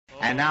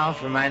And now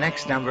for my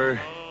next number,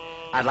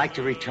 I'd like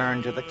to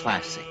return to the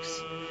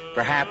classics.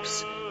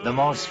 Perhaps the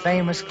most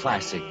famous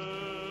classic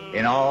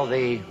in all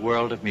the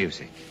world of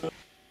music.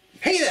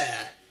 Hey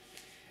there!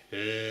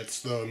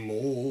 It's the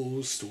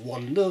most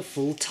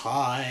wonderful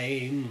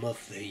time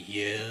of the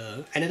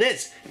year. And it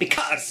is,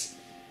 because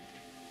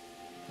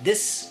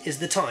this is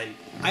the time.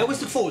 I always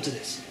look forward to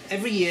this.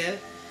 Every year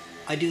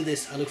I do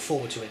this, I look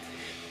forward to it.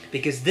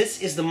 Because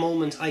this is the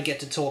moment I get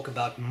to talk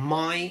about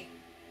my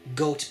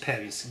GOAT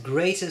pens,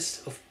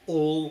 greatest of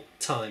all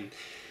time.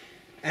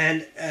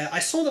 And I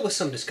saw there was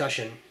some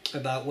discussion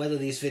about whether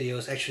these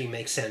videos actually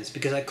make sense,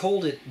 because I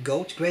called it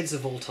GOAT, greatest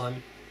of all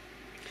time,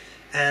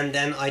 and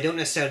then I don't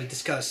necessarily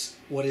discuss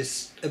what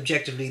is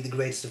objectively the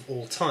greatest of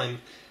all time.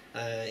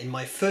 In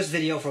my first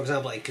video, for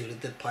example, I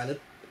included the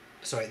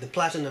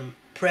Platinum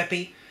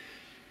B.R.E,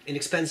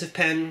 inexpensive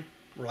pen,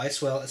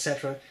 writes well,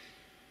 etc.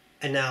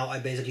 And now I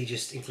basically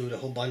just include a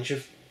whole bunch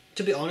of,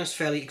 to be honest,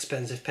 fairly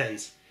expensive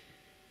pens.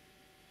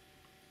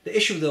 The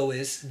issue though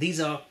is, these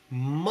are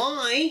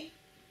my,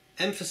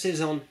 emphasis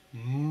on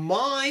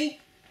my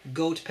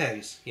GOAT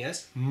pens,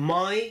 yes?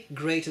 My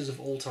greatest of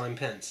all time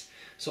pens.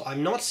 So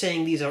I'm not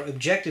saying these are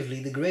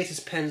objectively the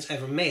greatest pens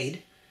ever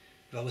made.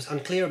 If I was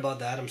unclear about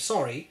that, I'm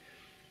sorry.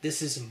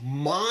 This is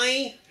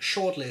my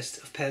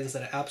shortlist of pens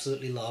that I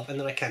absolutely love and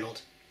that I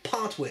cannot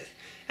part with.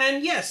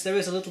 And yes, there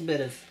is a little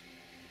bit of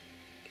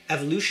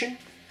evolution,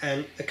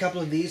 and a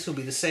couple of these will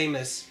be the same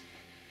as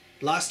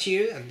last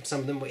year, and some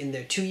of them were in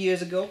there 2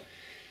 years ago,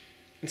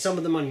 and some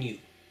of them are new,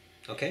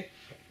 okay?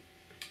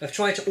 I've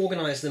tried to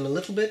organize them a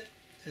little bit.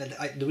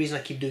 The reason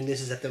I keep doing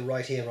this is that they're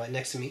right here, right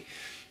next to me.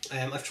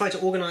 I've tried to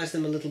organize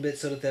them a little bit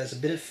so that there's a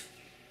bit of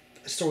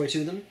a story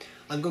to them.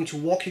 I'm going to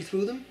walk you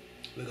through them.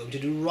 We're going to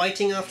do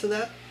writing after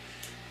that.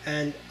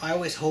 And I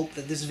always hope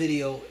that this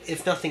video,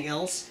 if nothing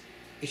else,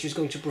 is just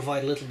going to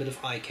provide a little bit of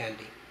eye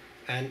candy.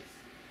 And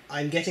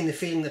I'm getting the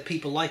feeling that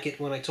people like it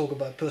when I talk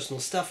about personal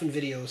stuff in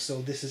videos,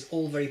 so this is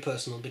all very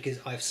personal because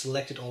I've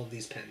selected all of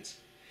these pens.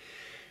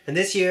 And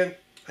this year,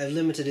 I've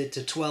limited it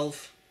to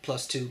 12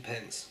 plus 2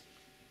 pens.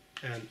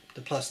 And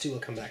the plus 2 I'll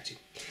come back to.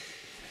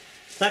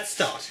 Let's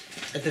start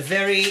at the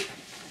very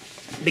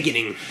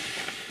beginning.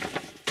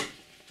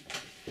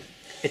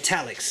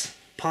 Italics,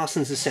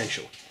 Parsons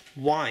Essential.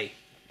 Why?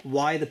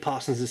 Why the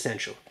Parsons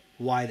Essential?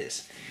 Why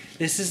this?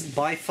 This is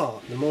by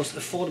far the most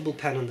affordable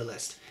pen on the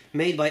list.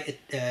 Made by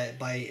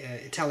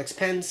Italics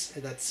Pens.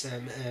 That's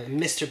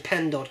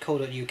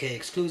mrpen.co.uk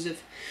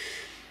exclusive.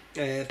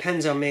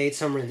 Pens are made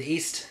somewhere in the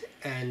East,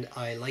 and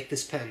I like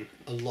this pen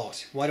a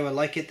lot. Why do I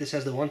like it? This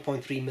has the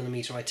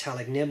 1.3mm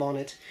italic nib on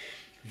it.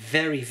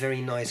 Very,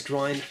 very nice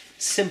grind.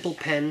 Simple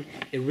pen,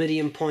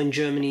 iridium point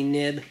Germany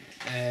nib,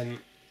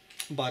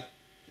 but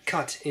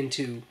cut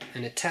into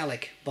an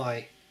italic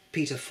by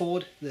Peter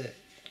Ford, the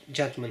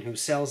gentleman who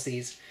sells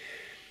these.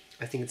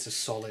 I think it's a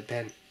solid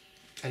pen,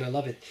 and I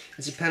love it.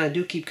 It's a pen I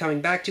do keep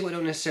coming back to. I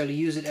don't necessarily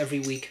use it every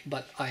week,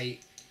 but I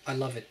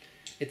love it.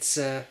 It's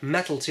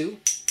metal too,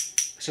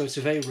 so it's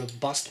a very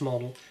robust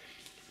model.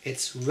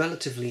 It's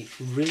relatively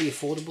really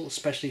affordable,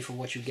 especially for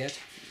what you get.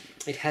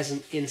 It has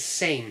an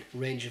insane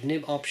range of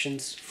nib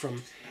options,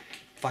 from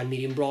fine,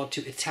 medium, broad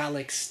to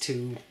italics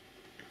to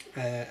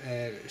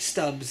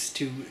stubs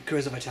to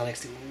cursive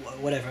italics to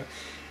whatever,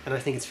 and I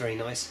think it's very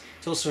nice.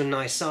 It's also a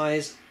nice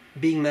size,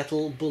 being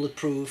metal,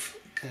 bulletproof.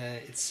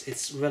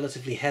 It's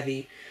relatively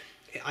heavy.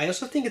 I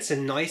also think it's a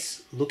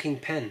nice looking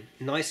pen,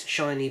 nice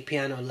shiny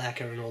piano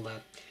lacquer and all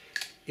that.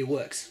 It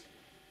works.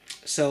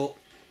 So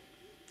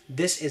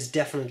this is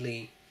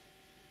definitely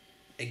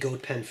a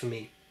GOAT pen for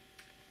me,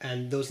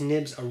 and those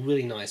nibs are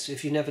really nice. So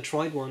if you've never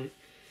tried one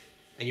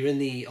and you're in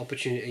the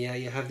opportunity,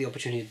 you have the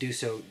opportunity to do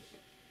so,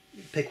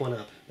 pick one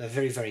up. They're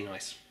very, very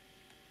nice.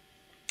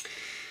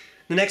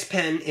 The next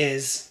pen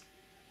is,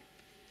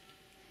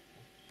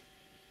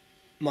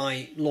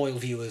 my loyal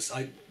viewers,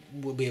 I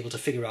will be able to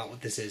figure out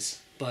what this is,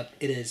 but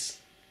it is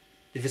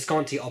the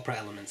Visconti Opera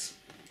Elements.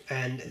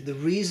 And the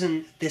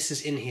reason this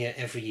is in here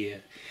every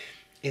year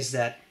is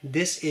that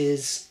this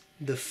is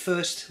the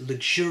first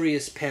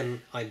luxurious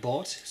pen I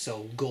bought,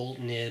 so gold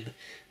nib,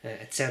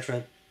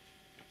 etc.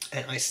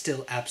 And I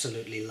still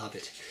absolutely love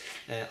it.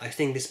 I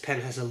think this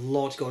pen has a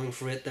lot going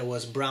for it. There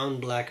was brown,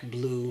 black,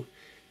 blue,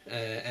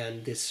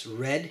 and this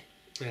red,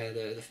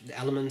 the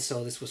elements,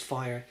 so this was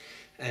fire.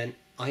 And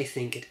I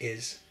think it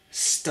is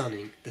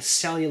stunning. The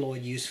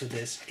celluloid used for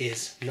this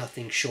is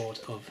nothing short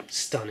of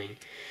stunning.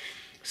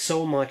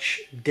 So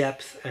much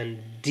depth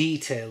and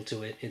detail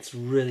to it. It's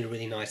really,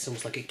 really nice.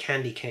 Almost like a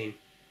candy cane.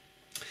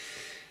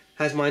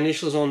 Has my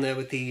initials on there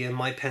with the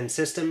My Pen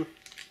system.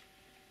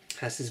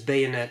 Has this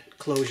bayonet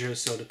closure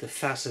so that the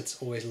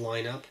facets always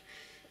line up.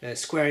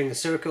 Squaring the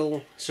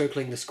circle,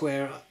 circling the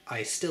square,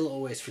 I still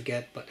always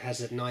forget, but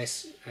has a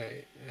nice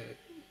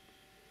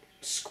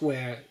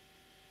square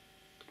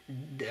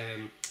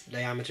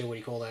diameter, what do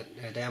you call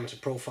that? Diameter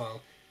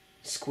profile.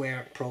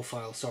 Square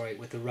profile, sorry,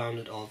 with the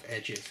rounded off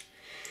edges.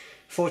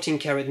 14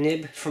 karat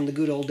nib from the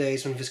good old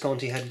days when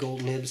Visconti had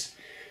gold nibs.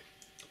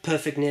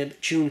 perfect nib,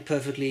 tuned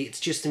perfectly. It's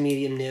just a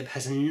medium nib,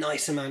 has a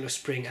nice amount of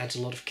spring, adds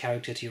a lot of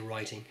character to your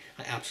writing.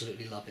 I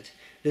absolutely love it.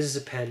 This is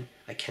a pen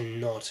I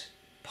cannot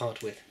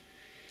part with.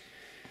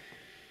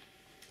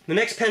 The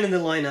next pen in the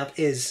lineup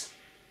is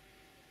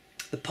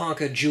the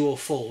Parker Duo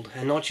Fold,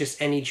 and not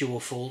just any Duo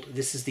Fold.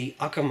 This is the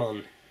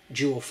Ackermann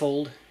Duo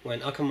Fold.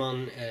 When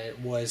Ackermann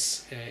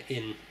was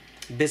in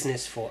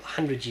business for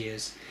 100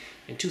 years,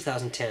 in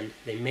 2010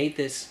 they made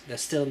this. They're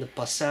still in the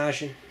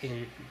Passage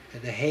in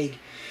The Hague,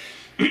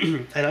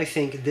 and I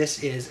think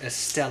this is a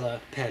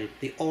stellar pen.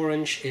 The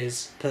orange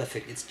is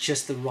perfect. It's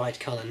just the right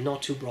color,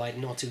 not too bright,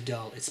 not too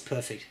dull. It's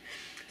perfect.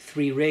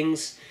 3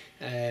 rings,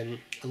 a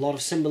lot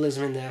of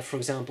symbolism in there. For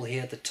example,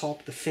 here at the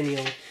top, the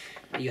finial,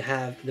 you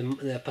have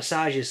the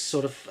Passage is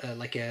sort of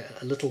like a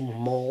little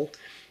mall,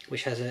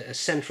 which has a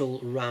central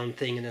round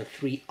thing and then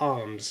 3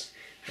 arms,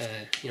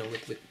 you know,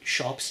 with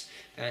shops.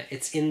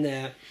 It's in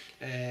there.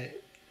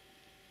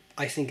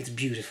 I think it's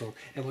beautiful,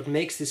 and what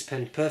makes this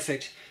pen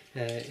perfect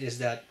is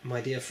that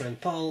my dear friend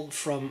Paul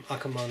from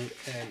Ackermann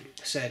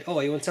said, "Oh,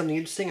 you want something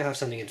interesting? I have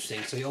something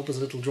interesting." So he opens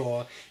a little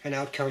drawer, and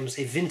out comes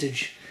a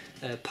vintage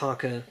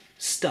Parker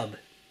stub,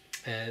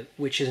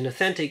 which is an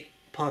authentic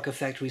Parker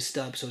factory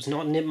stub, so it's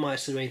not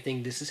Nibmeister or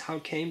anything. This is how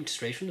it came,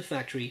 straight from the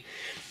factory,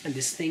 and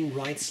this thing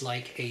writes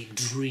like a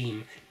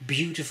dream.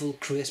 Beautiful,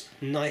 crisp,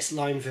 nice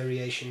line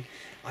variation.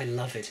 I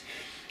love it,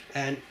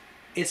 and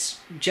it's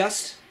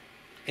just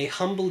a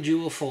humble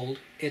dual fold.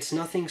 It's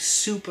nothing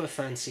super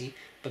fancy,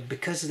 but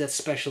because of that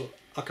special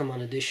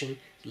Ackermann edition,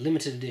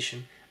 limited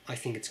edition, I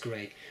think it's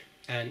great.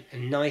 And a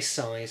nice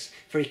size,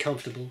 very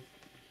comfortable.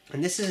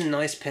 And this is a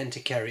nice pen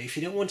to carry. If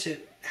you don't want to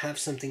have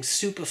something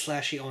super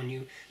flashy on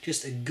you,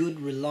 just a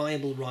good,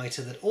 reliable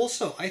writer that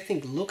also, I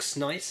think, looks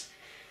nice,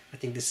 I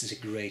think this is a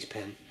great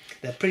pen.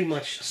 They're pretty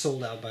much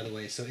sold out, by the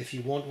way, so if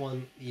you want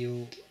one,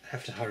 you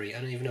have to hurry. I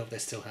don't even know if they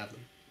still have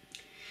them.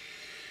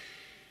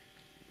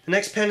 The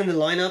next pen in the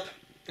lineup,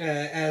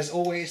 as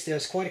always,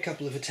 there's quite a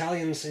couple of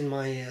Italians in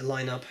my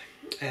lineup,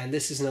 and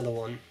this is another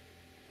one.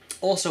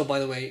 Also, by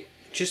the way,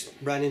 just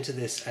ran into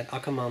this at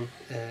Ackermann,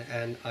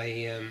 and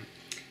I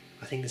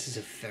think this is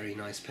a very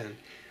nice pen.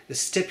 The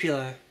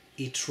Stipula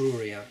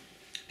Etruria,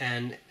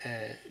 and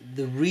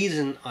the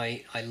reason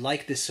I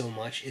like this so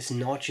much is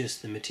not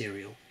just the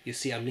material. You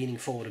see, I'm leaning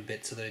forward a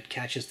bit so that it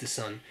catches the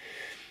sun,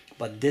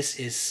 but this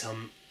is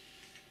some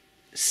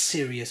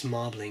serious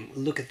marbling.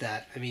 Look at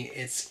that. I mean,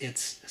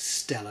 it's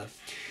stellar.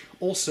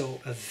 Also,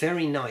 a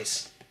very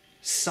nice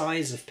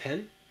size of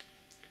pen.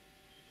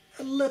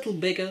 A little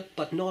bigger,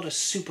 but not a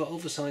super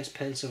oversized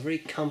pen, so very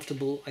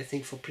comfortable, I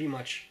think, for pretty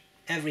much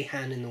every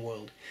hand in the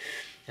world.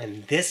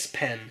 And this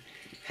pen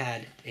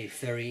had a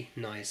very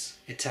nice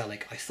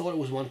italic. I thought it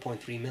was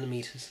 1.3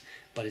 millimeters,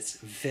 but it's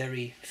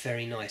very,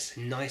 very nice.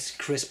 Nice,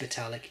 crisp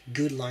italic,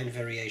 good line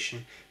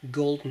variation,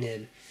 gold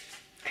nib,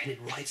 and it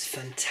writes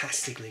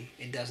fantastically.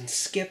 It doesn't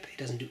skip, it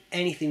doesn't do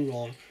anything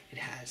wrong. It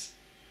has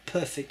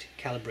perfect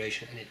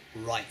calibration, and it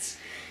writes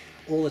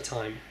all the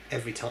time,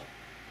 every time.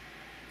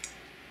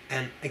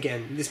 And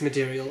again, this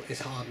material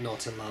is hard not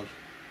to love.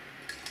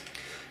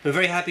 I'm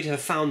very happy to have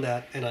found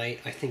that, and I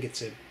think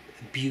it's a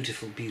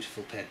beautiful,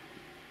 beautiful pen.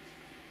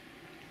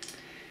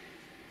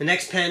 The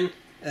next pen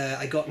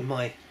I got on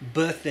my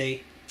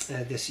birthday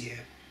this year.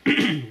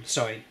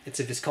 Sorry,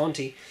 it's a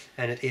Visconti,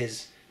 and it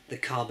is the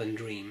Carbon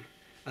Dream.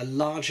 A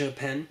larger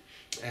pen.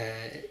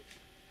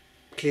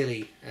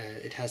 Clearly,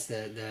 it has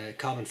the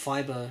carbon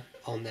fiber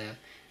on there.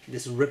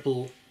 This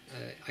ripple,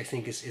 I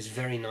think, is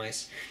very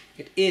nice.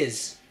 It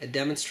is a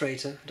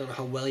demonstrator. I don't know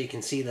how well you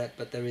can see that,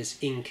 but there is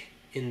ink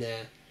in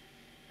there,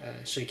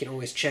 so you can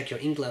always check your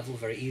ink level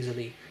very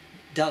easily.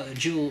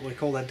 Dual, we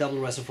call that double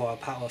reservoir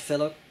power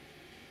filler.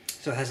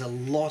 So it has a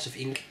lot of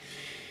ink,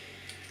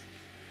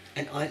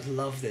 and I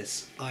love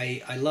this.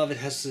 I love it.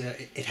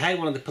 It had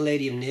one of the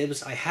palladium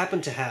nibs. I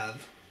happen to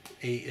have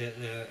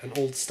an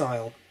old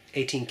style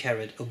 18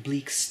 karat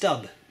oblique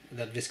stub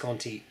that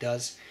Visconti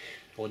does,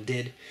 or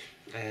did.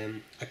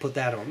 I put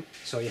that on,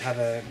 so you have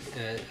a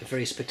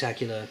very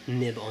spectacular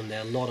nib on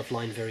there, a lot of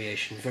line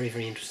variation, very,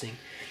 very interesting.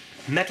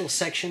 Metal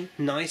section,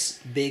 nice,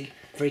 big,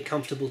 very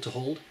comfortable to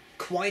hold,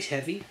 quite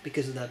heavy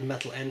because of that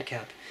metal end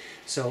cap,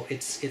 so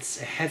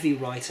it's a heavy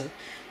writer,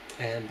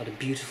 but a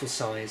beautiful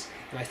size,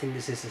 and I think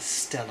this is a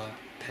stellar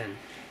pen,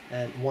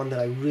 and one that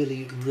I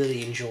really,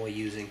 really enjoy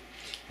using.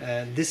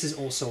 This is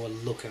also a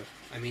looker.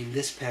 I mean,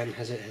 this pen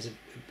has a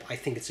I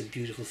think it's a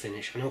beautiful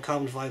finish. I know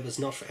carbon fiber is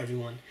not for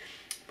everyone,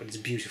 but it's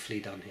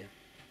beautifully done here.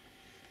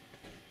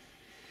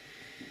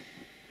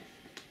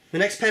 The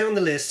next pen on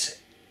the list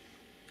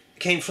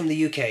came from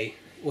the UK,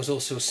 was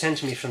also sent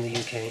to me from the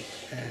UK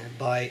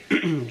by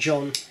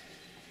John,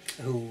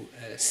 who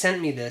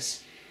sent me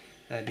this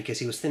because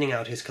he was thinning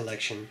out his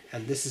collection,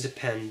 and this is a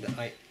pen that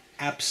I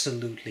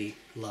absolutely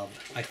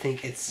love. I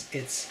think it's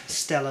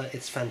stellar,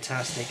 it's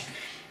fantastic.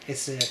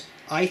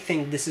 I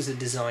think this is a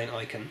design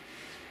icon,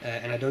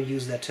 and I don't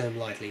use that term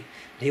lightly.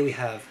 Here we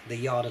have the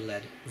Yarder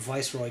lead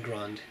Viceroy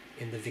Grand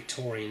in the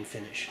Victorian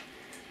finish.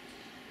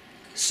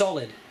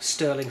 Solid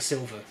sterling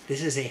silver.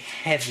 This is a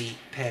heavy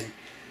pen.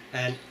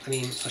 And I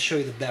mean, I'll show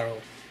you the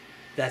barrel.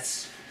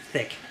 That's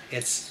thick.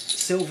 It's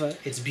silver,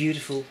 it's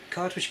beautiful,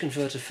 cartridge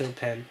converter fill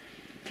pen,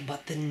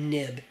 but the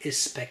nib is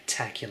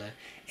spectacular.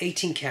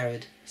 18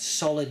 karat,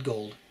 solid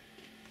gold.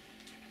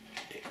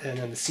 And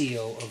then the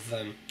CEO of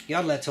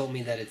Yardlad told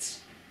me that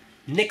it's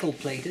nickel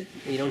plated.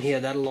 You don't hear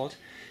that a lot,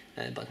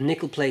 but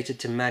nickel plated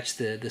to match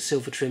the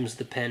silver trims of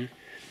the pen.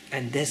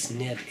 And this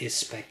nib is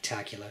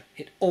spectacular.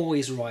 It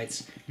always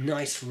writes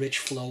nice rich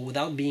flow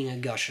without being a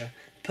gusher.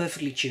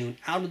 Perfectly tuned,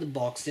 out of the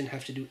box, didn't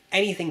have to do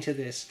anything to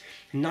this.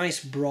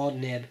 Nice broad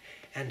nib,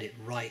 and it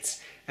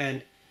writes.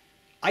 And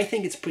I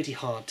think it's pretty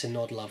hard to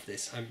not love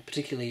this. I'm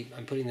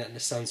putting that in the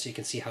sun so you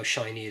can see how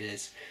shiny it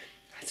is.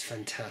 It's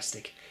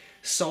fantastic.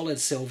 Solid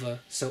silver,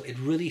 so it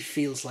really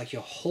feels like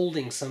you're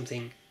holding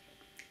something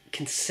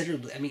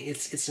considerably. I mean,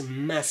 it's a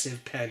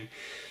massive pen.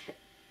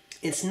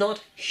 It's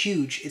not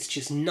huge, it's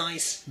just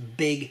nice,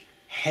 big,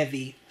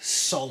 heavy,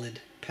 solid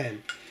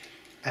pen.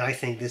 And I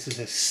think this is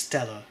a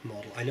stellar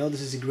model. I know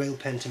this is a grail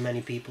pen to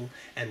many people,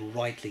 and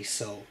rightly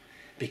so,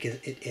 because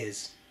it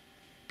is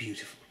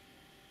beautiful.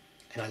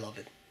 And I love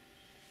it.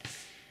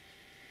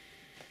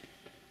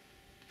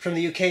 From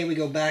the UK we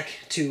go back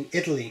to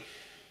Italy.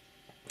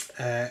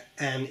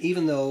 And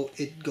even though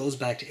it goes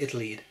back to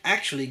Italy, it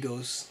actually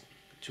goes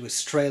to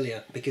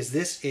Australia, because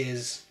this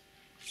is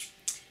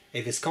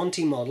a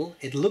Visconti model.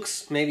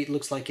 Maybe it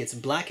looks like it's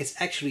black. It's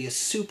actually a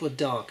super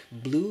dark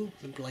blue,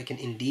 like an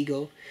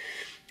indigo.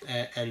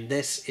 And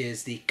this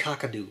is the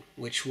Kakadu,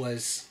 which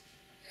was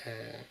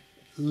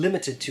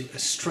limited to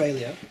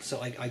Australia.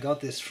 So I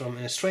got this from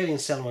an Australian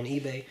seller on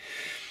eBay.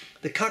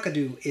 The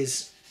Kakadu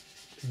is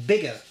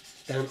bigger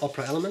than an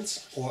Opera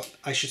Elements, or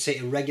I should say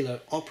a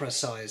regular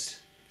opera-sized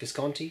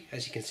Visconti,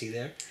 as you can see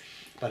there.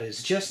 But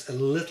it's just a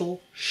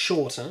little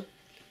shorter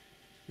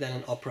than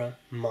an Opera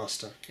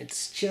Master.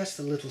 It's just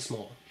a little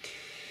smaller.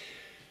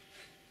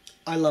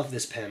 I love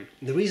this pen.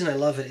 The reason I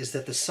love it is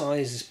that the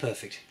size is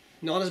perfect.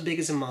 Not as big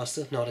as a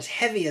Master, not as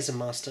heavy as a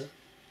Master,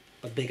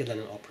 but bigger than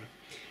an Opera.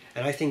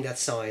 And I think that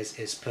size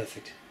is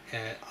perfect.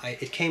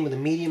 It came with a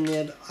medium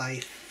nib. I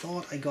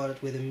thought I got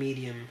it with a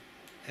medium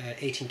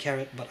 18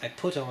 karat, but I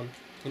put on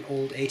an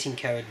old 18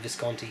 karat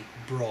Visconti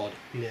broad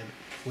nib,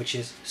 which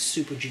is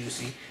super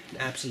juicy and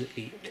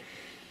absolutely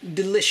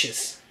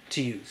delicious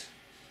to use.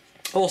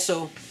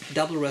 Also,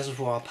 double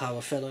reservoir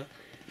power filler,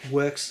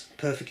 works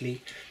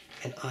perfectly,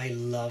 and I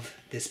love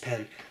this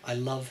pen. I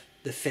love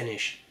the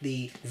finish,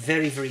 the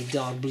very, very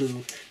dark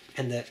blue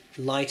and the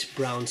light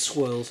brown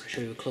swirls. I'll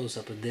show you a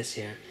close-up of this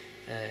here.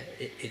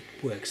 It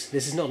works.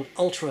 This is not an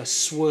ultra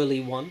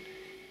swirly one.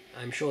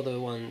 I'm sure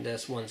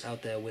there's ones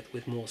out there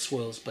with more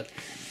swirls, but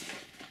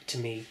to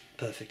me,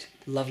 perfect.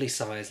 Lovely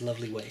size,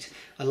 lovely weight.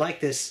 I like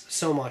this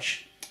so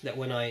much that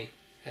when I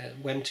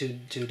went to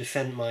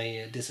defend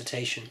my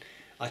dissertation,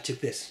 I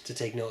took this to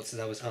take notes as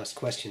I was asked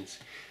questions.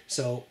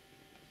 So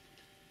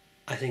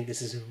I think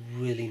this is a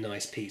really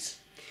nice piece.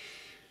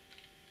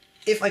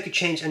 If I could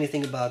change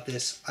anything about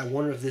this, I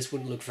wonder if this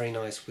wouldn't look very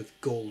nice with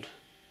gold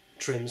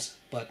trims,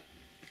 but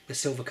the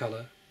silver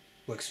color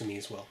works for me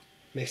as well.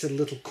 Makes it a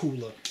little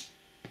cooler.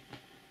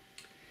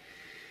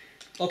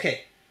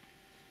 Okay,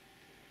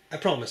 I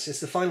promise, it's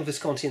the final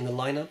Visconti in the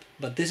lineup,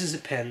 but this is a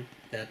pen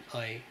that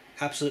I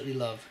absolutely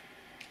love.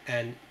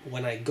 And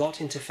when I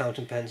got into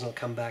fountain pens, I'll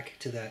come back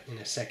to that in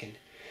a second.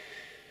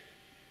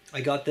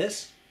 I got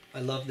this, I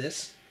love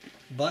this,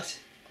 but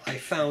I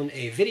found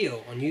a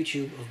video on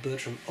YouTube of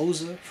Bertram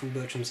Ozer from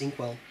Bertram's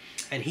Inkwell,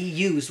 and he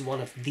used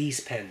one of these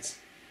pens.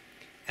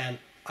 And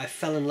I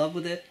fell in love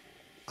with it.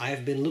 I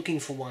have been looking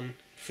for one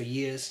for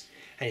years,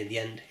 and in the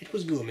end, it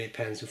was Gourmet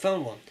Pens who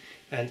found one,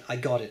 and I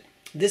got it.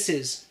 This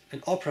is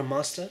an Opera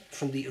Master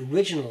from the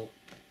original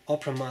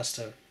Opera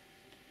Master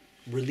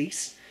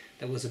release.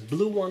 There was a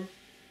blue one,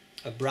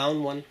 a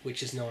brown one,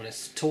 which is known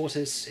as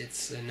Tortoise,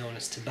 it's known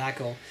as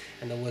Tobacco,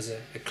 and there was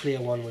a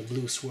clear one with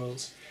blue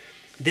swirls.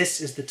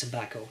 This is the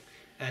Tobacco,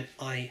 and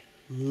I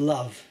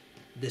love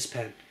this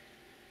pen.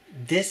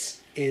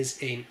 This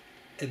is a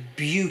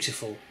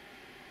beautiful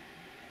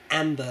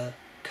amber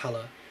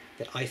color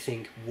that I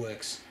think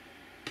works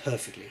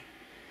perfectly.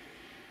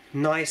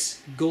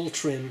 Nice gold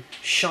trim,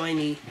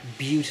 shiny,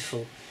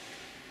 beautiful.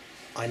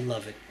 I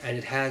love it, and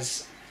it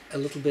has a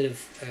little bit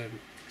of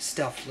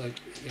stuff like,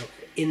 you know,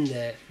 in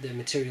the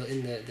material,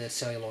 in the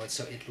celluloid,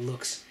 so it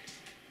looks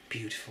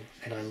beautiful,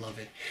 and I love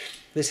it.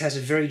 This has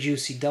a very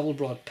juicy double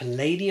broad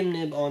palladium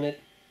nib on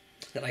it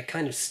that I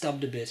kind of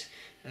stubbed a bit,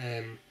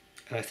 and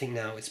I think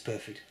now it's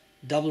perfect.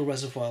 Double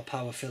reservoir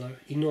power filler,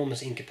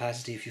 enormous ink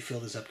capacity if you fill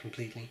this up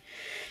completely.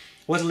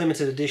 Was a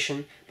limited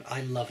edition, but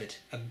I love it.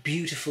 A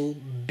beautiful,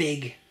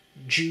 big,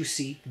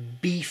 juicy,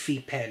 beefy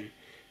pen.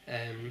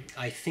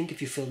 I think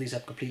if you fill these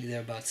up completely, they're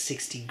about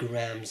 60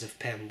 grams of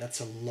pen. That's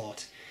a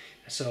lot.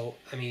 So,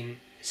 I mean,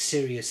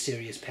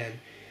 serious pen.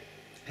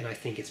 And I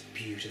think it's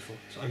beautiful.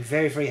 So I'm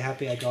very, very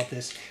happy I got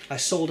this. I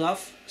sold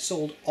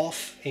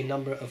off a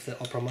number of the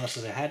Opera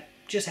Masters I had.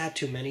 Just had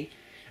too many.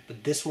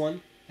 But this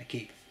one, I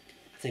keep.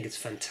 I think it's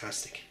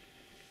fantastic.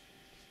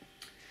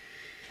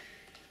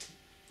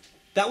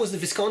 That was the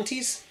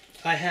Viscontis.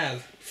 I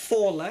have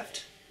 4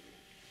 left.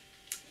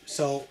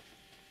 So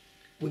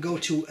we go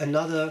to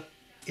another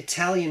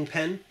Italian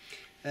pen.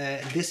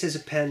 This is a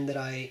pen that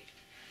I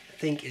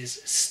think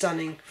is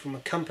stunning, from a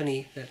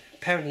company that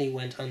apparently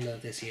went under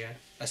this year.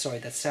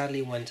 That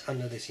sadly went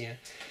under this year.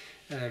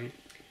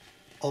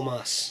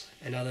 Omas,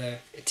 another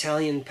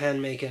Italian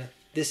pen maker.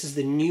 This is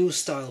the new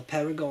style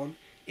Paragon.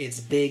 It's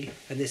big,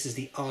 and this is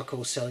the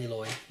Arco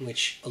celluloid,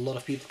 which a lot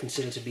of people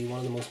consider to be one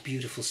of the most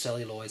beautiful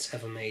celluloids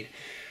ever made.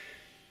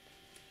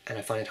 And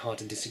I find it hard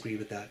to disagree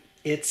with that.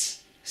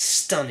 It's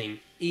stunning.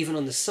 Even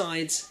on the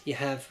sides, you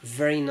have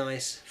very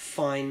nice,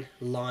 fine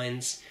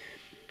lines.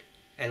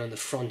 And on the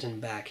front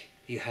and back,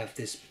 you have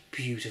this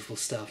beautiful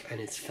stuff, and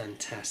it's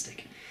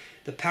fantastic.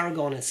 The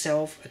Paragon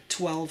itself, a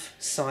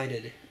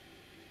 12-sided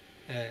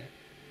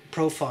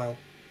profile.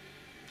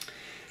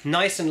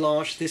 Nice and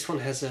large. This one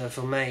has a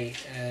Vermeil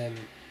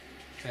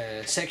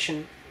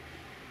section.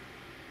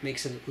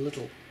 Makes it a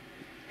little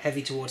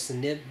heavy towards the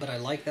nib, but I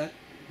like that.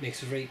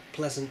 Makes a very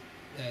pleasant,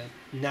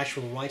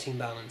 natural writing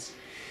balance.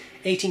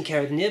 18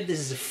 karat nib. This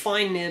is a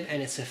fine nib,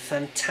 and it's a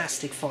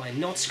fantastic fine.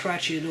 Not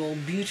scratchy at all,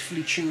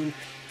 beautifully tuned,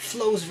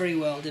 flows very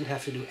well. Didn't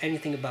have to do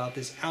anything about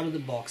this. Out of the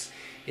box,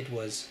 it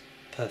was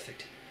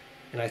perfect.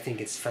 And I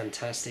think it's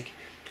fantastic.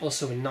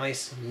 Also a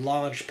nice,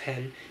 large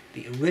pen.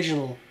 The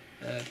original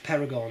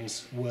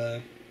Paragons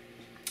were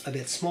a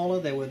bit smaller.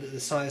 They were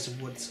the size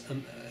of what's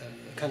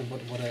kind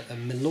of what a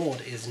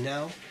Milord is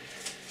now.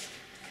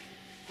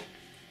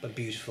 But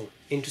beautiful.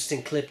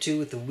 Interesting clip too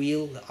with the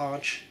wheel, the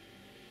arch.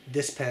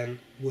 This pen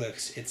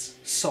works. It's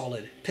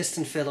solid.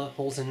 Piston filler,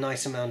 holds a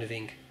nice amount of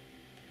ink.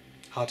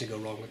 Hard to go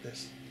wrong with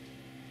this.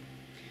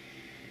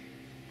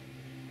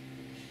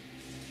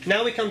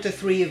 Now we come to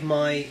 3 of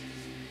my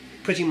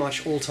pretty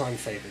much all-time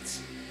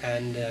favorites.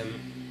 And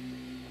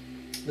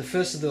the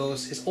first of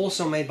those is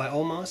also made by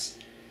Omas.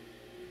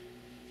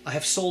 I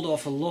have sold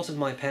off a lot of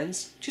my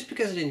pens just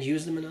because I didn't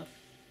use them enough.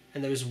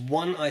 And there was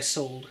one I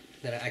sold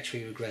that I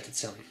actually regretted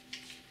selling.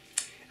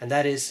 And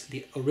that is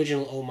the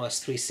original Omas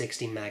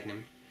 360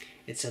 Magnum.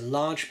 It's a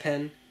large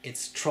pen,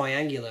 it's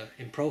triangular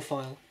in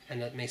profile,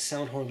 and that may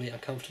sound horribly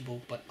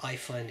uncomfortable, but I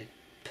find it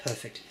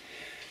perfect.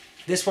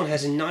 This one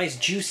has a nice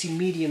juicy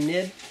medium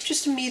nib,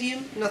 just a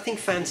medium, nothing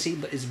fancy,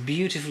 but it's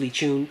beautifully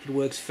tuned, it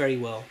works very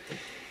well.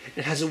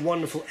 It has a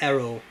wonderful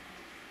arrow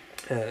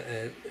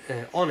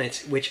on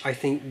it, which I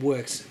think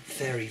works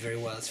very, very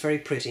well. It's very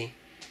pretty.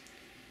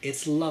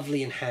 It's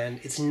lovely in hand,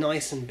 it's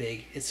nice and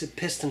big, it's a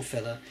piston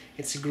filler,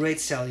 it's a great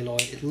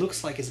celluloid, it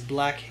looks like it's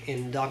black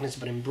in darkness,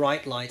 but in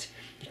bright light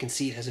you can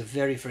see it has a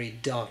very, very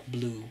dark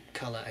blue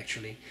color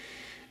actually.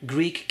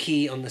 Greek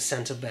key on the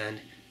center band.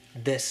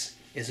 This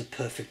is a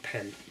perfect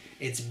pen.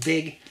 It's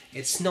big,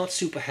 it's not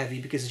super heavy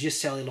because it's just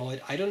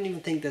celluloid. I don't even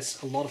think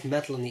there's a lot of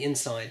metal on the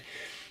inside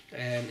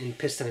in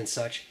piston and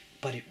such,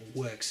 but it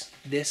works.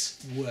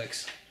 This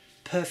works.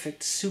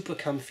 Perfect, super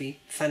comfy,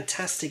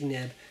 fantastic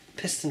nib,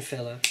 piston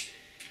filler.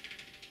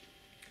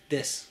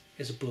 This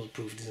is a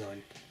bulletproof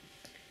design.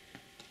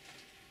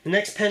 The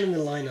next pen in the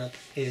lineup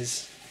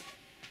is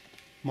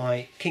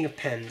my King of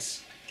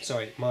Pens,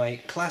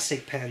 my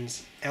classic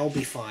pens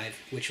LB5,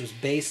 which was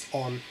based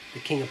on the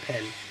King of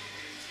Pen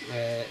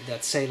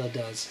that Sailor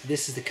does.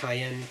 This is the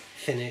Cayenne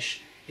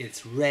finish.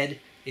 It's red,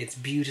 it's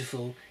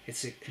beautiful,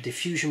 it's a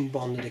diffusion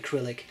bonded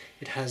acrylic,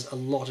 it has a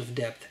lot of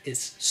depth,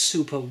 it's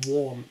super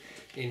warm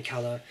in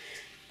color.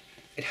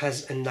 It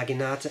has a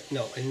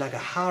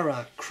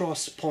Nagahara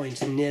cross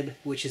point nib,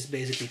 which is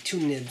basically 2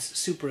 nibs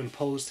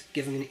superimposed,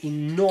 giving an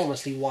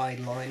enormously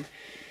wide line.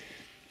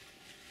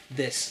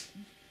 This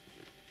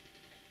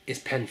is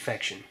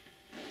penfection.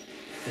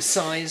 The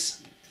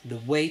size, the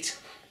weight,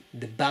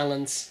 the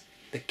balance,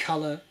 the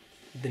color,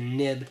 the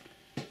nib,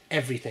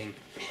 everything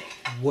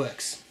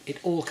works. It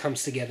all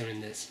comes together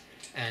in this,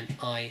 and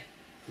I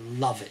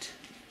love it.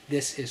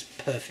 This is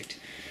perfect.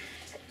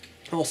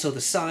 Also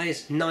the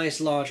size, nice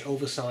large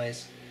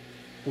oversize,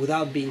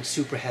 without being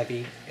super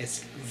heavy.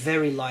 It's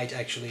very light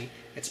actually.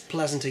 It's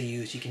pleasant to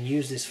use. You can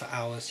use this for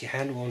hours. Your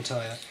hand won't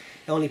tire.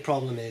 The only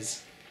problem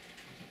is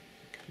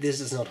this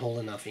does not hold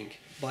enough ink.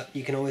 But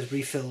you can always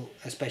refill,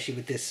 especially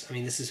with this. I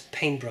mean, this is a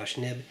paintbrush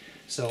nib,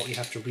 so you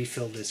have to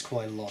refill this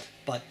quite a lot.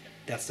 But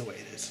that's the way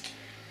it is.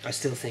 I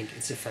still think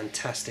it's a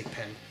fantastic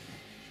pen.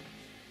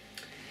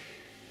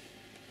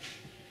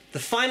 The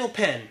final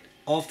pen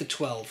of the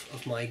 12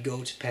 of my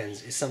go-to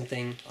pens is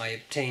something I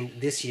obtained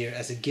this year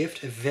as a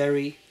gift, a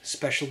very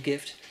special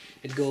gift.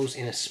 It goes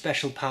in a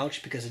special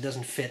pouch because it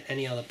doesn't fit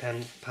any other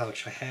pen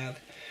pouch I have.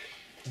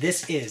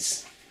 This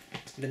is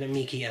the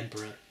Namiki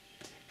Emperor,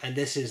 and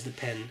this is the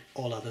pen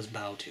all others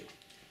bow to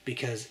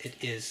because it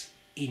is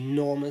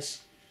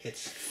enormous,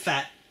 it's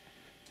fat,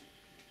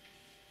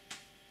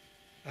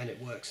 and it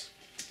works.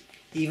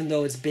 Even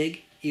though it's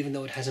big, even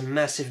though it has a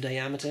massive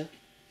diameter,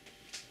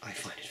 I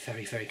find it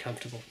very, very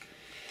comfortable.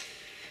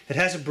 It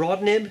has a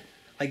broad nib.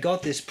 I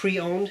got this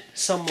pre-owned.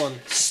 Someone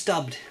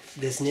stubbed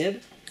this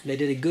nib. They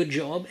did a good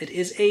job. It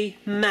is a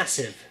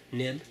massive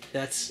nib.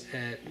 That's,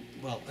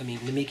 well, I mean,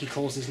 Namiki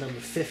calls this number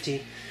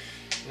 50.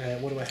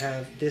 What do I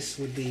have? This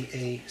would be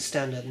a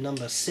standard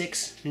number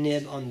 6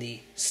 nib on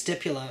the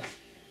stipula.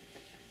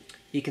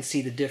 You can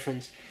see the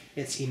difference.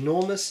 It's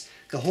enormous.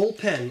 The whole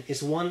pen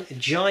is one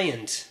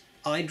giant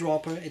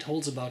eyedropper. It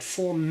holds about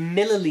 4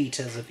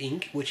 milliliters of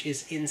ink, which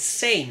is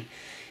insane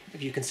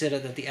if you consider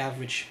that the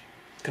average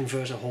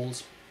converter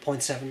holds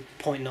 0.7,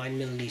 0.9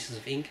 milliliters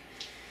of ink.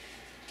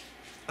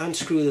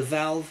 Unscrew the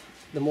valve.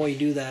 The more you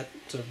do that,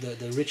 sort of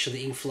the richer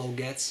the ink flow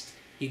gets.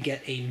 You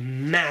get a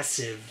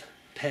massive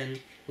pen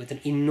with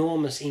an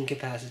enormous ink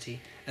capacity,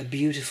 a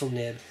beautiful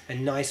nib, a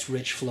nice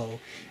rich flow,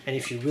 and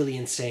if you're really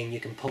insane you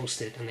can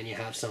post it and then you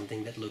have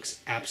something that looks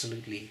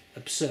absolutely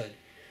absurd.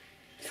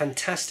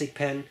 Fantastic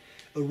pen,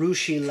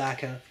 Urushi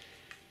lacquer,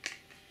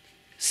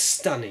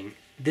 stunning.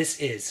 This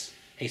is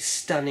a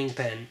stunning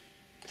pen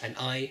and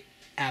I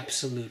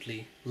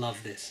absolutely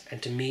love this,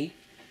 and to me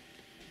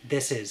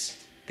this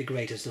is the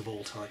greatest of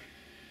all time.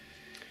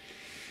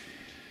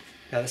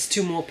 Now there's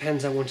 2 more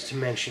pens I wanted to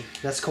mention.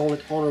 Let's call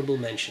it honorable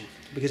mention,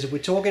 because if we're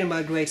talking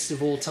about greatest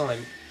of all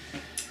time,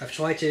 I've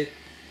tried to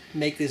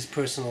make this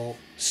personal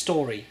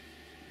story,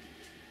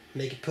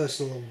 make it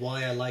personal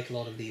why I like a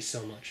lot of these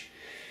so much.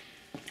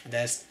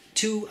 There's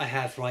 2 I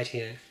have right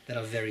here that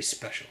are very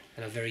special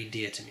and are very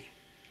dear to me.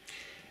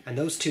 And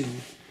those 2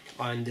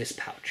 are in this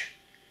pouch.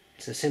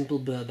 It's a simple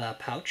B.R.E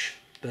pouch.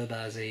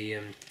 B.R.E is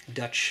a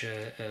Dutch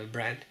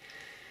brand.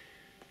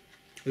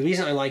 The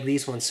reason I like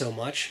these ones so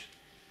much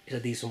is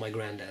that these were my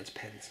granddad's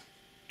pens.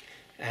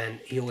 And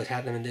he always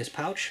had them in this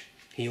pouch.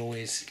 He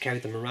always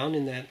carried them around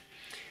in that.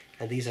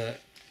 And these are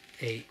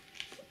a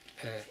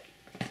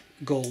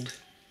gold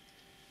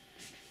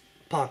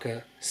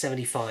Parker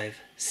 75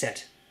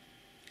 set.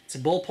 It's a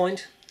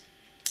ballpoint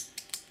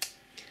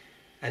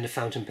and a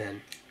fountain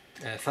pen.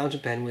 Fountain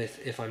pen with,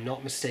 if I'm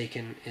not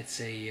mistaken, it's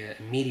a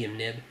medium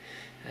nib.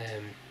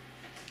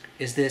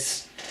 Is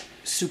this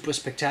super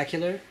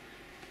spectacular?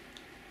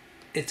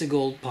 It's a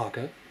gold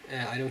Parker.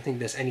 I don't think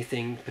there's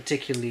anything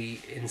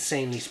particularly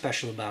insanely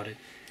special about it,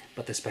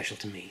 but they're special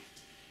to me.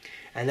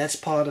 And that's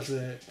part of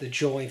the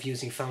joy of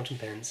using fountain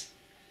pens.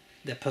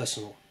 They're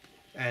personal.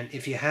 And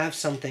if you have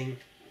something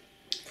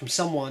from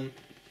someone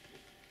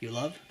you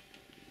love,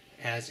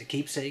 as a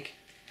keepsake,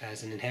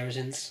 as an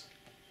inheritance,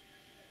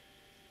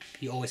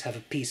 you always have a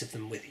piece of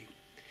them with you.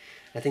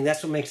 And I think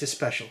that's what makes this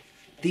special.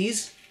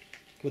 These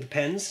were the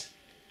pens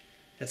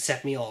that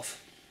set me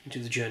off into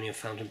the journey of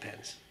fountain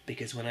pens.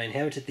 Because when I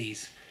inherited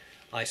these,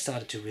 I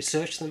started to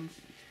research them.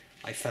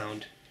 I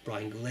found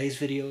Brian Goulet's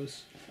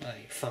videos.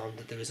 I found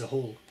that there is a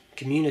whole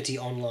community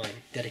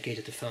online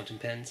dedicated to fountain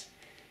pens.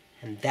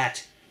 And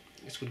that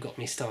is what got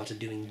me started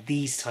doing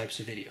these types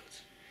of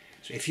videos.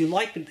 So if you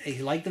like the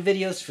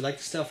videos, if you like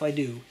the stuff I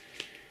do,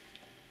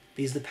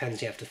 these are the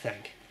pens you have to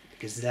thank.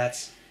 Because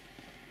that's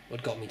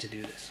what got me to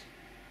do this.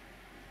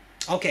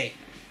 Okay,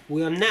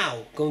 we are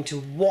now going to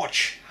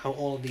watch how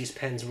all of these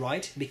pens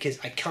write, because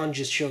I can't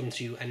just show them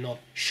to you and not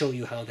show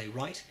you how they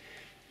write.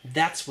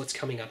 That's what's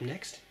coming up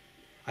next.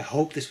 I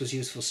hope this was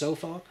useful so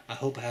far. I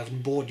hope I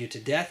haven't bored you to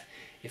death.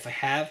 If I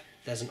have,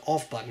 there's an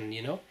off button,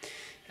 you know.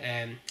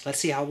 Let's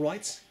see how it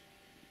writes.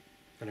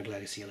 And I'm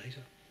glad to see you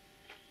later.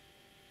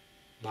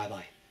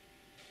 Bye-bye.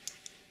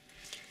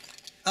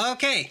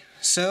 Okay,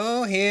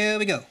 so here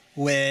we go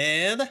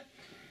with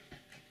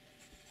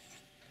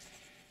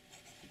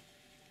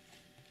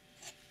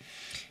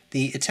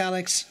the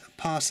Italics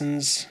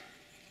Parsons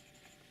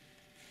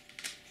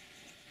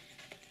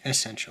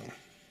Essential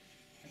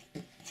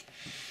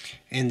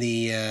in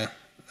the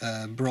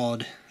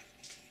broad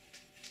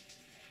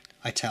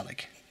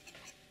italic.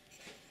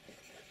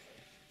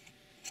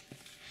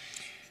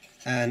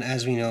 And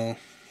as we know,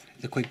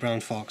 the Quick Brown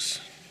Fox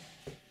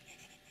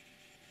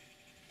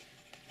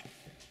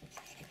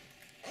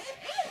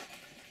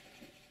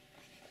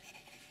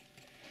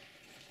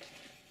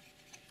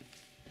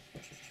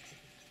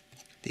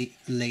the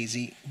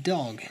Lazy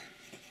Dog.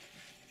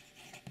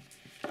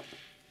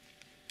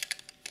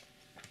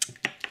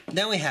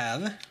 Then we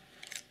have,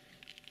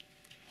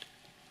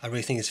 I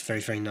really think it's a very,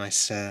 very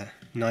nice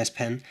nice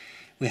pen.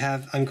 We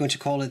have, I'm going to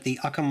call it the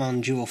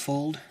Ackerman Duo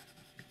Fold.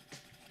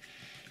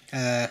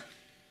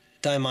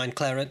 Diamond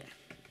Claret.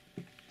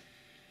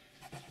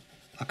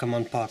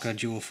 Ackerman Parker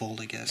Duo Fold,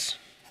 I guess.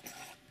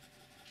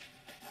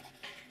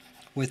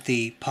 With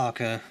the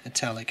Parker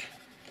Italic.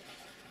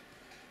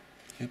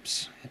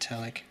 Oops,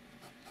 Italic.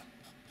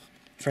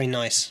 Very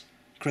nice,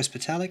 crisp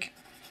italic.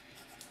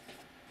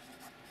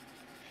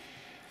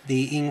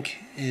 The ink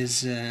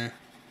is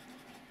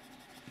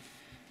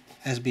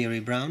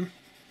sbrebrown,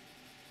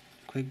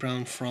 Quick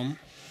Brown from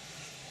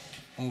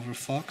over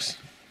Fox.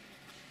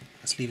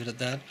 Let's leave it at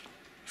that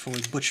before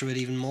we butcher it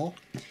even more.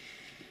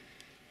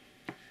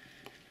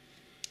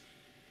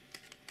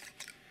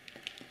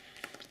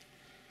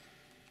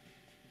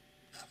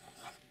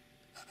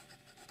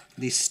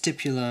 The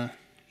Stipula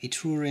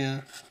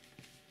Etruria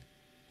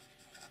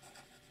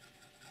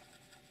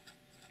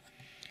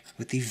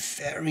with the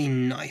very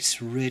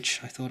nice, rich,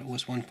 I thought it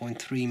was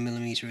 1.3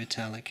 millimeter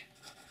italic.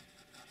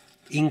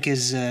 Ink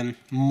is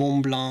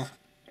Mont Blanc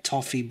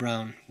Toffee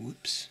Brown.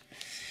 Whoops.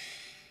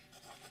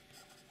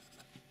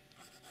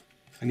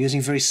 I'm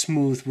using very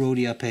smooth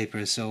rhodia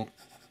paper, so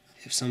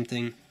if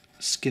something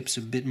skips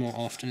a bit more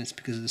often, it's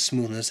because of the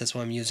smoothness. That's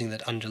why I'm using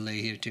that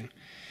underlay here too.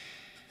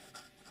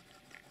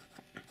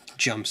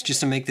 Jumps, just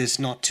to make this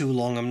not too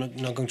long. I'm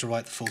not going to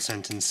write the full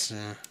sentence,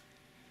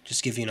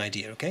 just give you an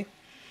idea, okay?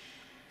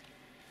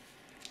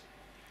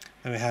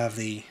 Then we have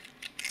the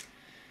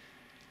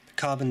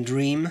Carbon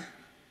Dream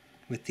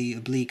with the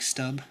oblique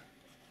stub.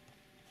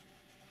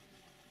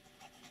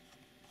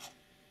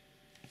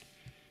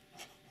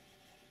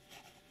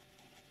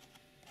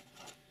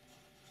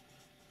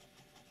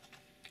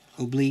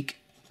 Oblique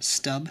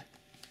stub,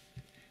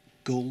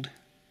 gold.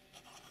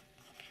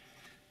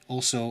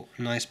 Also,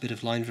 nice bit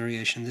of line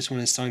variation. This one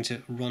is starting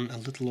to run a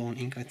little low on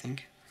ink, I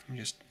think. Let me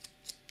just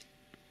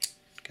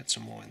get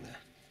some more in there.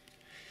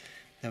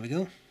 There we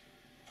go.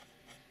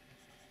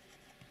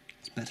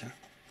 It's better.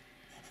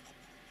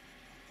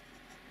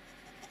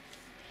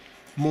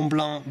 Mont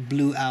Blanc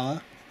Blue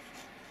Hour,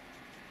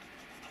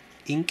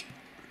 ink.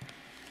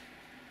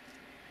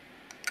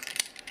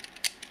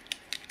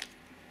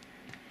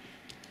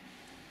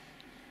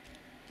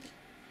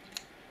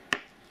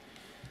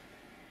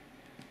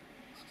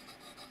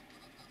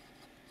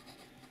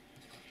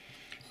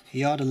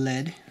 Yard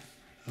Lead,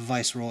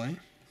 Viceroy,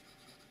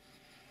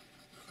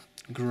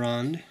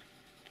 Grand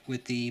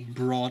with the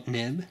broad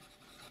nib,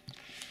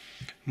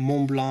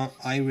 Mont Blanc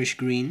Irish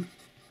Green,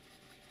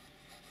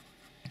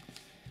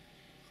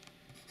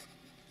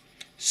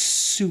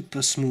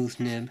 super smooth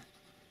nib,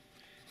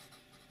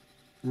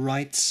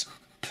 writes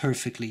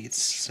perfectly.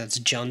 That's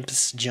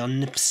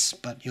jumps,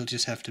 but you'll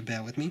just have to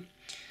bear with me.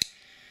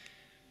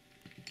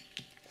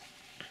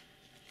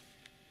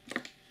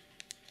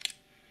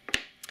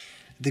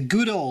 The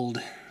good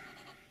old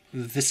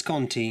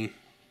Visconti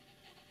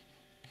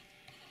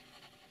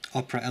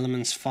Opera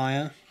Elements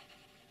Fire.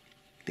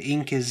 The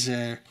ink is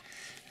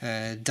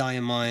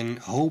Diamine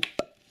Hope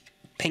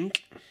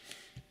Pink,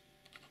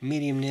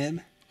 medium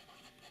nib.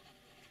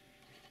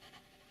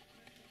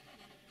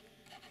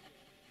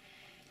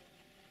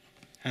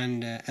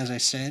 And as I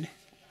said,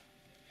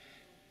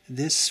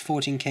 this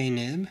 14K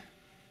nib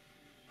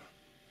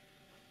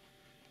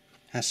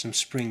has some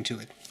spring to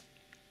it.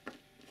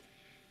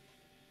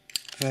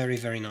 Very,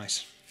 very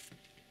nice.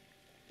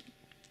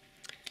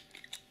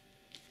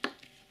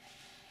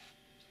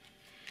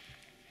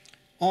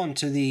 On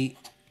to the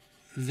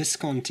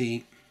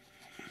Visconti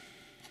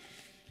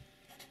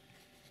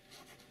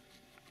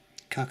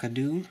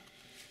Kakadu,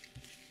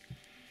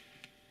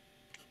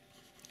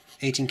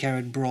 18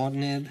 karat broad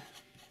nib.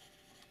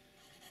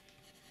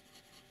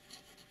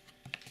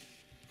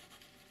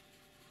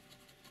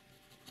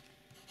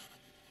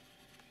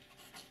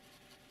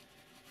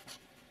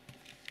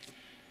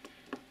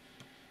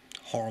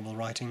 Horrible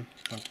writing,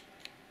 but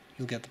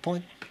you'll get the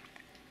point.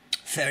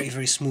 Very,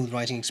 very smooth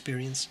writing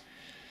experience.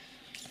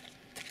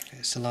 Okay,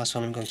 it's the last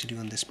one I'm going to do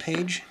on this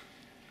page.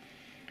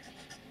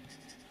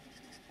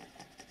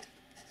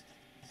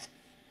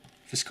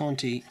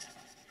 Visconti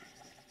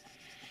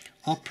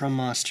Opera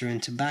Master in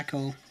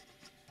Tobacco,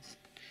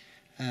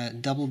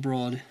 double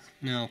broad,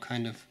 now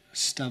kind of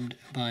stubbed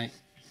by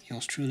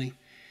yours truly.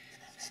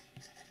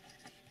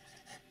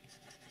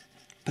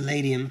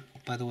 Palladium,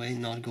 by the way,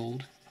 not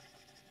gold.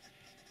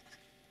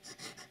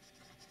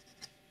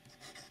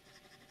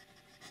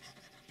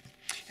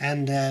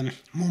 And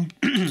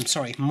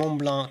Mont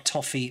Blanc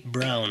Toffee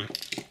Brown.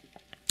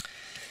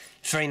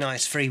 Very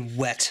nice, very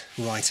wet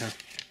writer.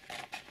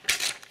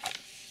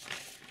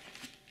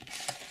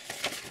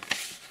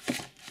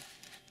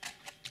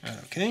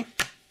 Okay,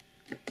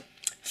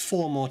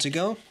 4 more to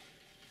go.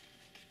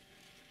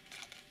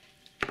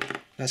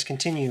 Let's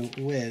continue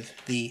with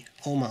the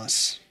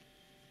Omas.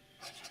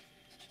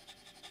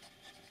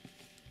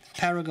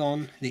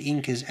 Paragon, the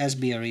ink is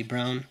S.B.R.E.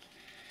 Brown,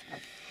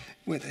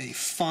 with a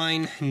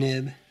fine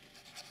nib.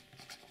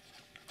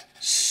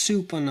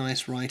 Super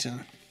nice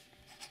writer.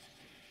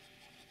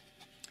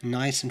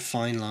 Nice and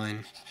fine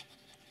line,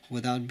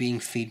 without being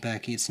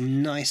feedbacky. It's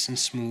nice and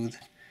smooth.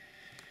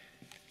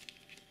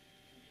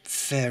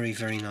 Very,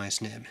 very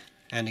nice nib.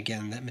 And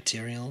again, that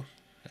material,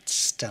 that's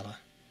stellar.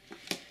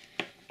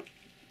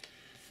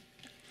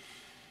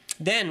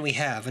 Then we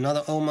have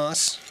another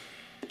Omas,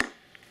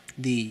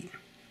 the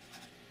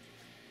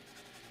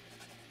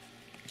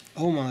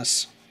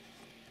Omas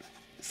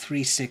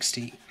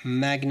 360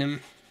 Magnum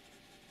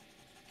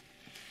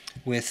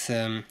with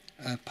a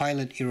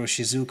Pilot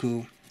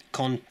Iroshizuku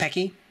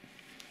Konpeki,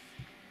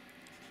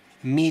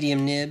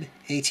 medium nib,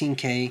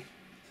 18K.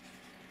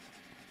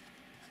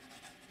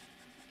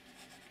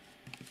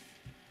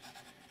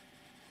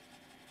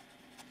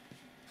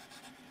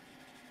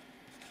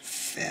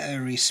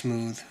 Very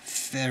smooth,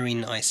 very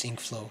nice ink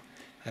flow.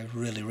 I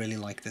really, really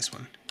like this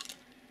one.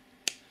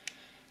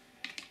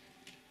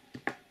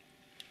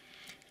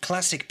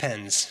 Classic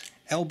pens,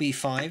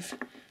 LB5.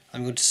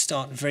 I'm going to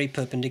start very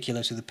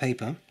perpendicular to the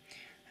paper.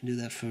 I do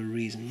that for a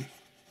reason.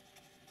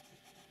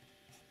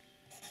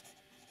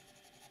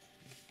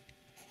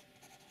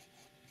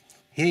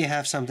 Here you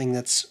have something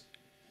this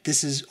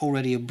is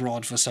already a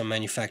broad for some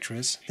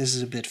manufacturers. This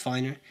is a bit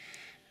finer.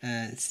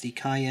 It's the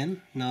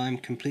Cayenne. Now I'm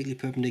completely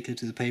perpendicular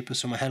to the paper,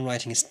 so my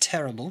handwriting is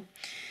terrible.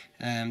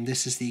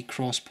 This is the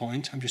cross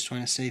point. I'm just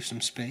trying to save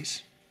some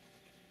space.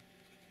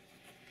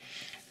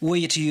 Were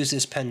you to use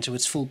this pen to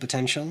its full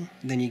potential,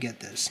 then you get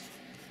this.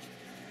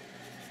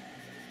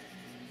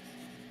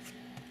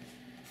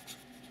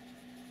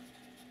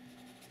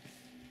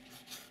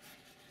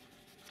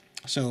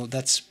 So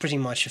that's pretty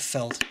much a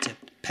felt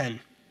tipped pen.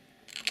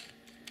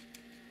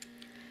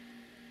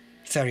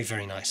 Very,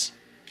 very nice.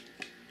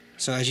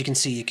 So as you can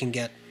see, you can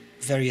get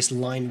various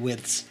line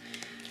widths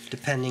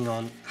depending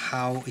on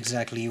how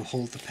exactly you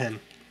hold the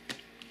pen.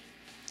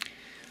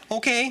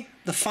 Okay,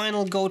 the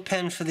final goat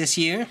pen for this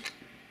year,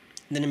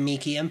 the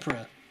Namiki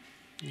Emperor.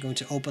 I'm going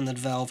to open that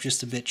valve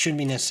just a bit. Shouldn't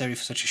be necessary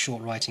for such a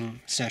short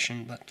writing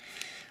session, but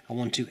I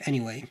want to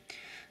anyway.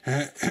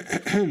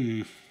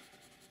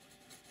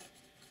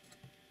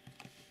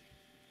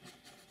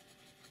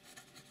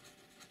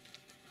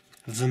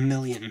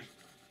 Vermilion.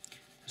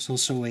 There's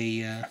also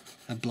a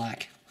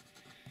black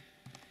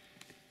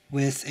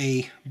with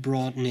a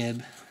broad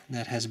nib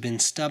that has been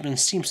stubbed and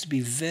seems to be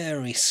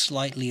very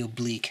slightly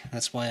oblique.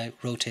 That's why I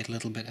rotate a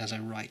little bit as I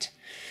write.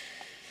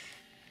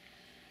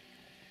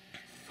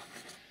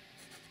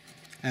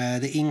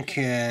 The ink,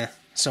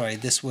 sorry,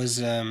 this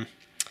was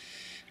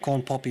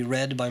Corn Poppy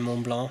Red by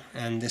Montblanc,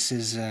 and this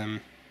is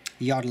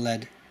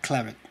Yardeled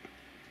Claret.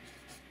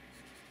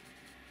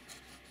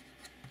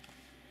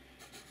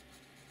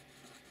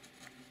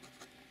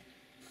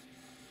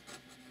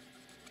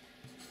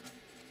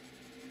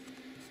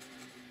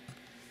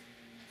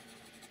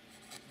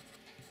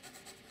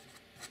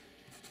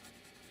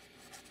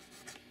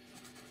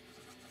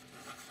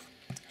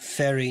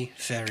 Very,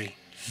 very,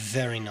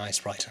 very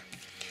nice writer.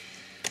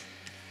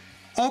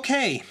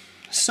 Okay,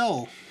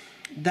 so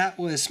that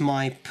was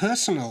my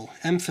personal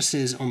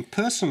emphasis on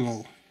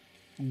personal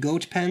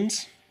goat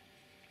pens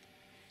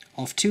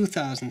of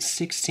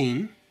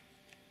 2016.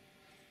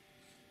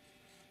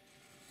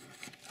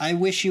 I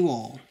wish you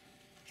all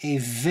a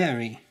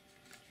very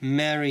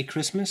Merry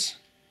Christmas.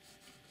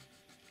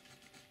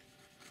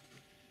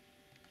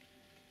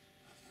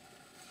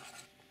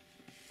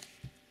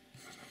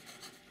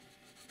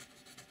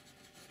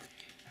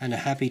 And a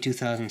happy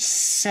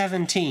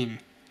 2017.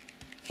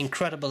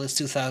 Incredible, it's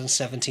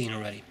 2017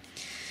 already.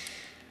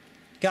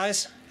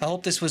 Guys, I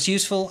hope this was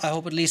useful. I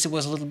hope at least it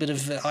was a little bit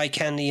of eye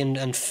candy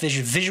and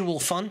visual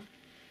fun.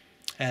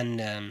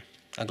 And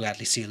I'll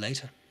gladly see you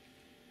later.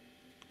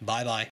 Bye bye.